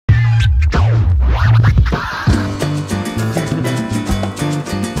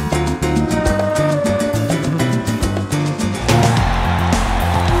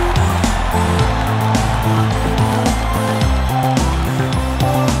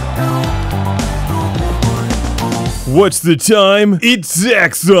What's the time? It's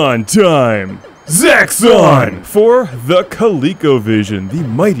Zaxxon time! Zaxxon! For the ColecoVision, the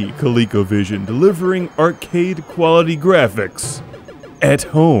mighty ColecoVision, delivering arcade-quality graphics at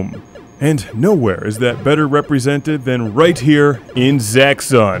home. And nowhere is that better represented than right here in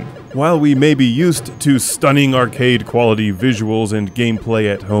Zaxxon. While we may be used to stunning arcade-quality visuals and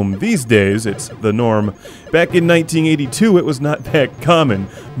gameplay at home these days, it's the norm. Back in 1982, it was not that common.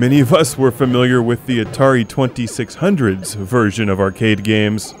 Many of us were familiar with the Atari 2600's version of arcade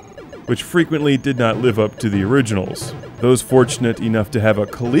games, which frequently did not live up to the originals. Those fortunate enough to have a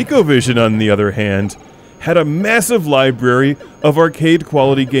ColecoVision, on the other hand, had a massive library of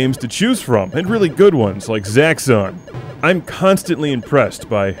arcade-quality games to choose from, and really good ones like Zaxxon. I'm constantly impressed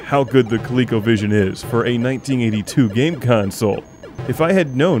by how good the ColecoVision is for a 1982 game console. If I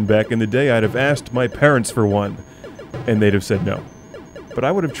had known back in the day, I'd have asked my parents for one, and they'd have said no. But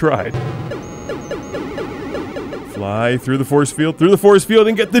I would have tried. Fly through the force field,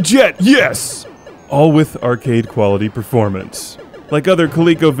 and get the jet! Yes! All with arcade-quality performance. Like other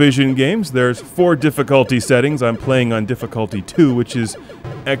ColecoVision games, there's 4 difficulty settings. I'm playing on difficulty 2, which is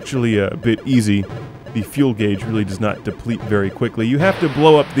actually a bit easy. The fuel gauge really does not deplete very quickly. You have to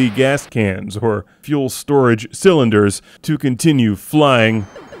blow up the gas cans, or fuel storage cylinders, to continue flying.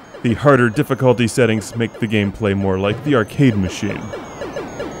 The harder difficulty settings make the gameplay more like the arcade machine.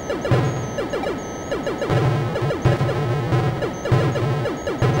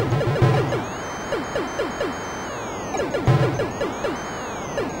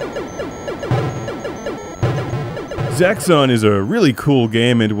 Zaxxon is a really cool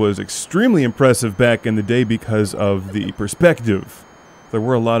game and was extremely impressive back in the day because of the perspective. There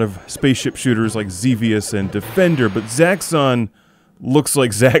were a lot of spaceship shooters like Xevious and Defender, but Zaxxon looks like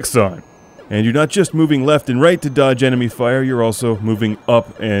Zaxxon. And you're not just moving left and right to dodge enemy fire, you're also moving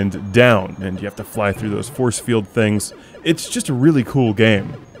up and down, and you have to fly through those force field things. It's just a really cool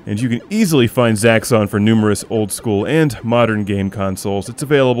game. And you can easily find Zaxxon for numerous old school and modern game consoles. It's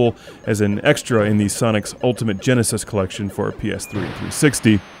available as an extra in the Sonic's Ultimate Genesis collection for PS3 and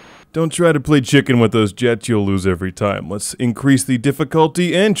 360. Don't try to play chicken with those jets, you'll lose every time. Let's increase the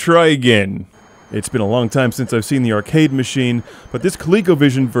difficulty and try again. It's been a long time since I've seen the arcade machine, but this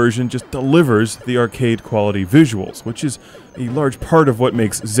ColecoVision version just delivers the arcade quality visuals, which is a large part of what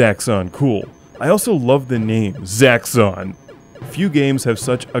makes Zaxxon cool. I also love the name, Zaxxon. Few games have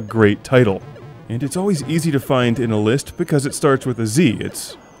such a great title, and it's always easy to find in a list because it starts with a Z,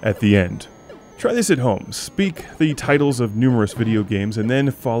 it's at the end. Try this at home, speak the titles of numerous video games and then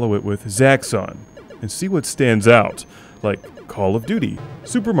follow it with Zaxxon, and see what stands out, like Call of Duty,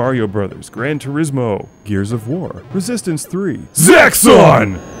 Super Mario Bros., Gran Turismo, Gears of War, Resistance 3,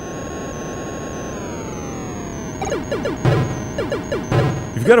 Zaxxon!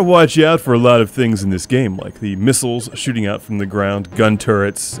 You've got to watch out for a lot of things in this game, like the missiles shooting out from the ground, gun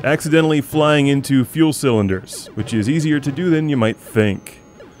turrets, accidentally flying into fuel cylinders, which is easier to do than you might think.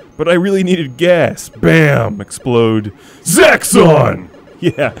 But I really needed gas. Bam! Explode. Zaxxon!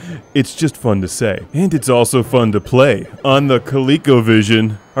 Yeah, it's just fun to say. And it's also fun to play. On the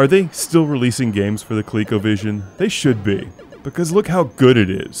ColecoVision. Are they still releasing games for the ColecoVision? They should be. Because look how good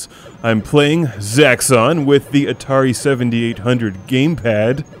it is. I'm playing Zaxxon with the Atari 7800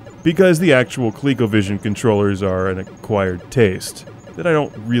 gamepad because the actual ColecoVision controllers are an acquired taste that I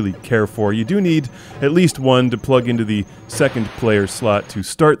don't really care for. You do need at least one to plug into the second player slot to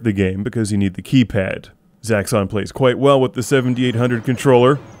start the game because you need the keypad. Zaxxon plays quite well with the 7800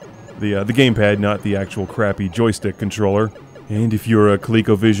 controller, the gamepad, not the actual crappy joystick controller. And if you're a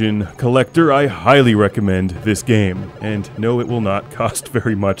ColecoVision collector, I highly recommend this game. And no, it will not cost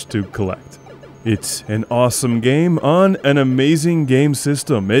very much to collect. It's an awesome game on an amazing game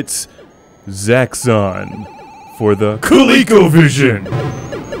system. It's Zaxxon for the ColecoVision!